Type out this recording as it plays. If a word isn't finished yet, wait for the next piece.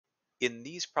In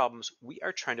these problems, we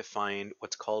are trying to find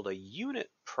what's called a unit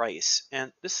price.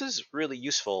 And this is really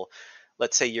useful.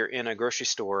 Let's say you're in a grocery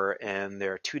store and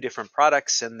there are two different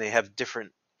products and they have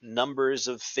different numbers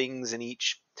of things in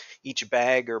each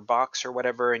bag or box or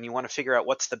whatever, and you want to figure out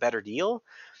what's the better deal.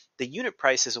 The unit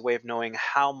price is a way of knowing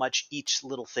how much each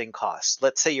little thing costs.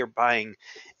 Let's say you're buying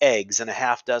eggs and a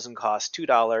half dozen costs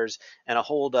 $2 and a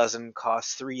whole dozen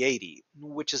costs $3.80.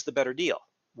 Which is the better deal?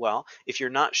 Well, if you're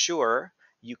not sure,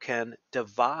 you can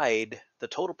divide the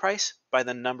total price by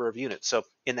the number of units. So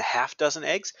in the half dozen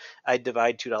eggs, I'd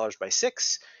divide $2 by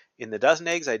 6. In the dozen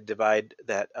eggs, I'd divide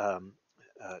that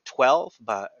 12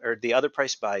 by, or the other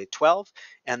price by 12,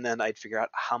 and then I'd figure out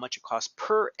how much it costs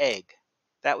per egg.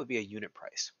 That would be a unit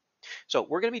price. So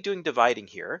we're going to be doing dividing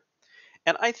here.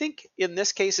 And I think in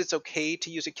this case, it's okay to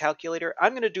use a calculator.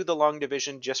 I'm going to do the long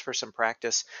division just for some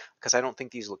practice because I don't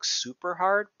think these look super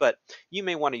hard, but you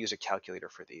may want to use a calculator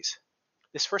for these.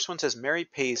 This first one says Mary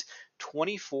pays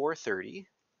 $24.30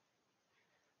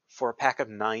 for a pack of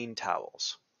 9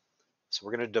 towels. So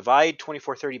we're going to divide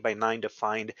 $24.30 by 9 to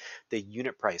find the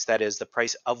unit price. That is the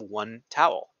price of one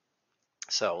towel.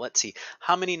 So let's see,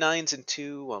 how many 9s in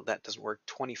 2? Well, that doesn't work.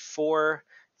 24.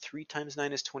 3 times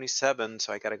 9 is 27,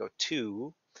 so I got to go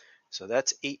 2. So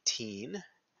that's 18.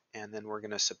 And then we're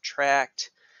going to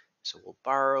subtract. So we'll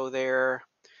borrow there.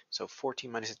 So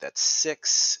 14 minus 8, that's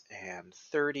 6. And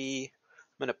 30. I'm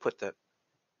going to put the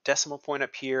decimal point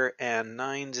up here. And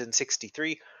 9's in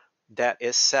 63. That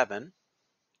is 7.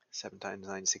 7 times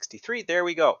 9 is 63. There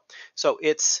we go. So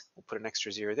we'll put an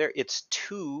extra 0 there. It's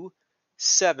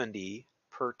 $2.70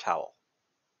 per towel.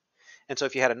 And so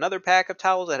if you had another pack of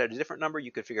towels that had a different number,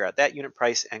 you could figure out that unit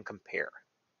price and compare.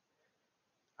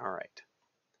 All right.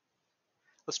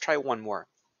 Let's try one more.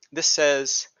 This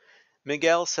says,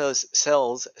 Miguel sells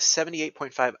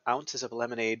 78.5 ounces of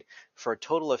lemonade for a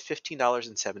total of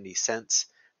 $15.70.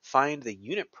 Find the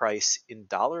unit price in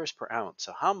dollars per ounce.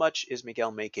 So how much is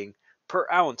Miguel making per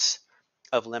ounce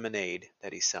of lemonade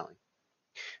that he's selling?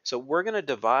 So we're going to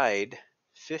divide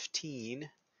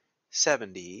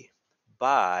 1570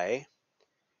 by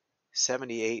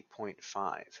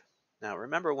 78.5. Now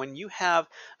remember, when you have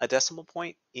a decimal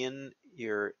point in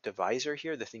your divisor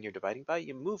here, the thing you're dividing by,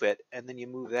 you move it and then you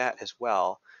move that as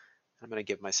well. I'm going to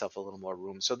give myself a little more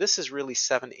room. So this is really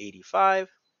 785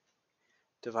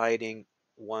 dividing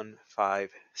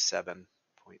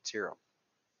 157.0.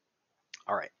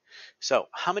 All right, so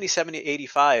how many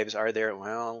 785s are there?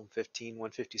 Well, 15,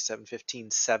 157,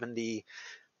 1570.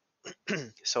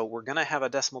 So we're going to have a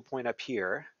decimal point up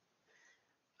here.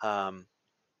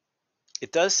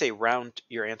 It does say round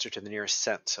your answer to the nearest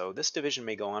cent, so this division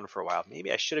may go on for a while.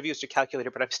 Maybe I should have used a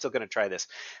calculator, but I'm still going to try this.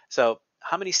 So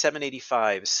how many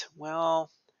 785s?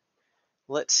 Well,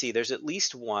 let's see. There's at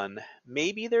least one.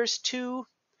 Maybe there's 2.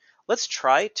 Let's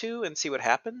try 2 and see what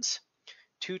happens.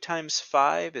 2 times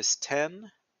 5 is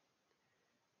 10.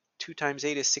 2 times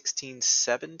 8 is 16,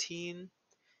 17.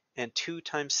 And 2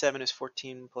 times 7 is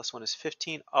 14, plus 1 is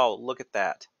 15. Oh, look at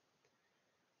that.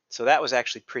 So that was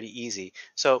actually pretty easy.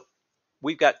 So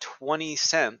we've got 20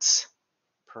 cents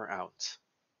per ounce.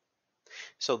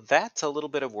 So that's a little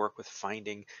bit of work with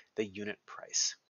finding the unit price.